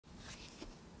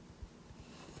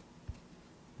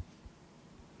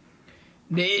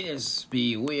Need a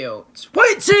Spinwheel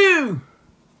 22!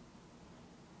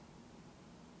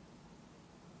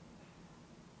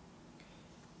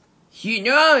 You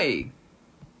know.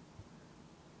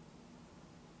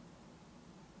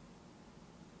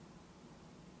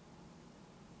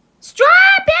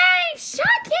 Strawberry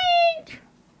shocking!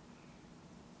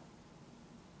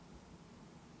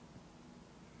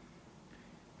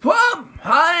 Plum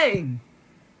pie!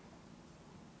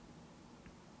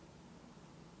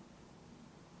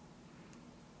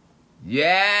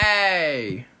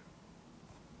 Yay!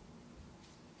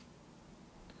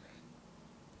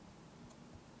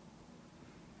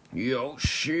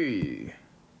 Yoshi!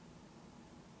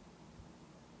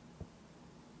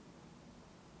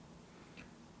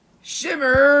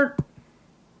 Shimmer!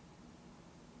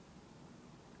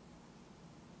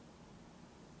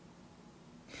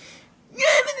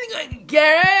 Everything I can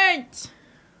get!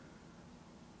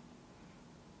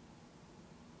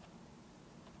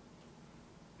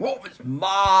 What was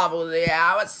marvelly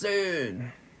hour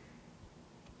soon?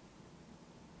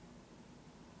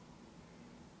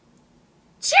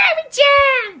 Cherry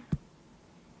Jam!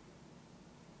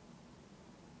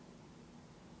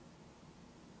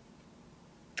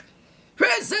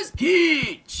 Princess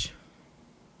Peach!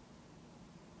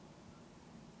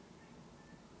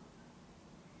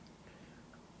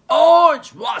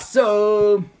 Orange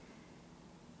Blossom!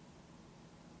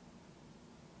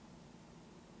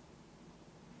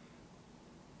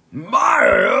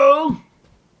 Mario!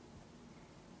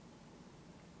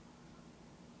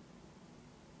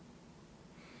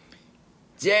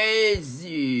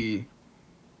 Daisy!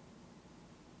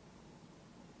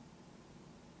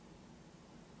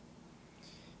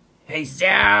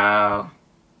 Hazel!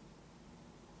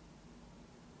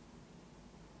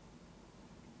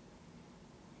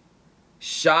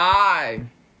 Shy!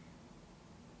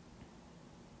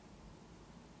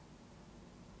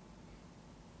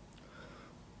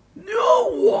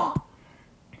 No!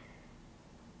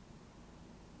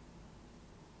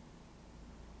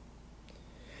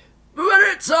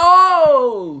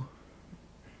 Burrito!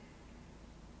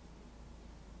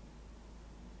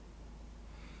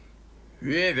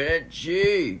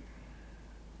 Revenge!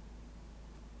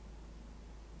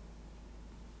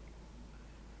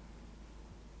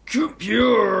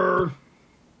 Computer!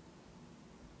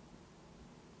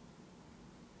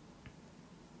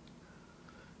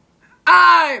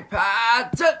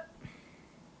 iPad!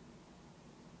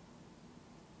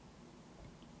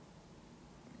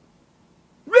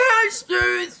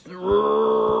 Racers!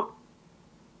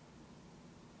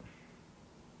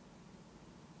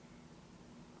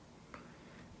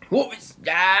 What was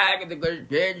that? The good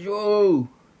schedule?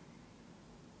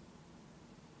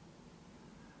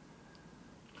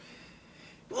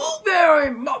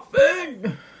 Blueberry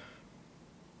muffin!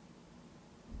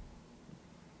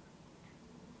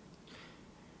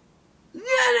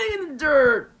 Getting in the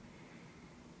dirt!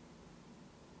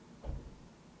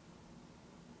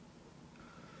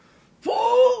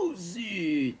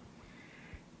 Posey!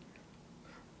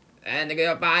 And they're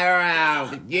gonna fire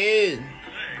out again.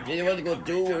 You know what they're gonna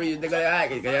do, or they're gonna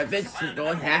like it. This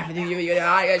don't happen to you, you're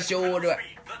gonna show it.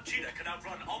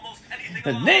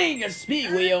 The name is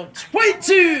Spinwheel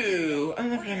 22!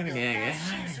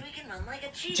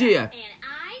 Gia. And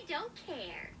I don't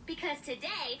care, because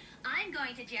today I'm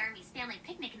going to Jeremy's family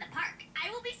picnic in the park. I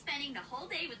will be spending the whole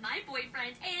day with my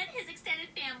boyfriend and his extended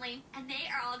family, and they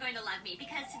are all going to love me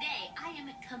because today I am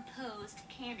composed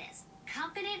Candace.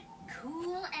 Confident,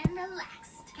 cool, and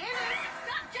relaxed. Candace,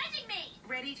 stop judging me!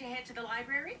 Ready to head to the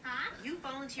library? Huh? You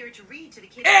volunteered to read to the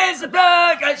kids. It's a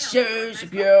bug I shows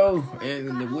you,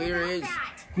 and the winner is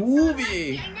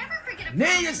movie. I never forget a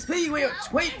Name is Spinwheel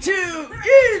 22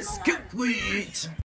 is complete.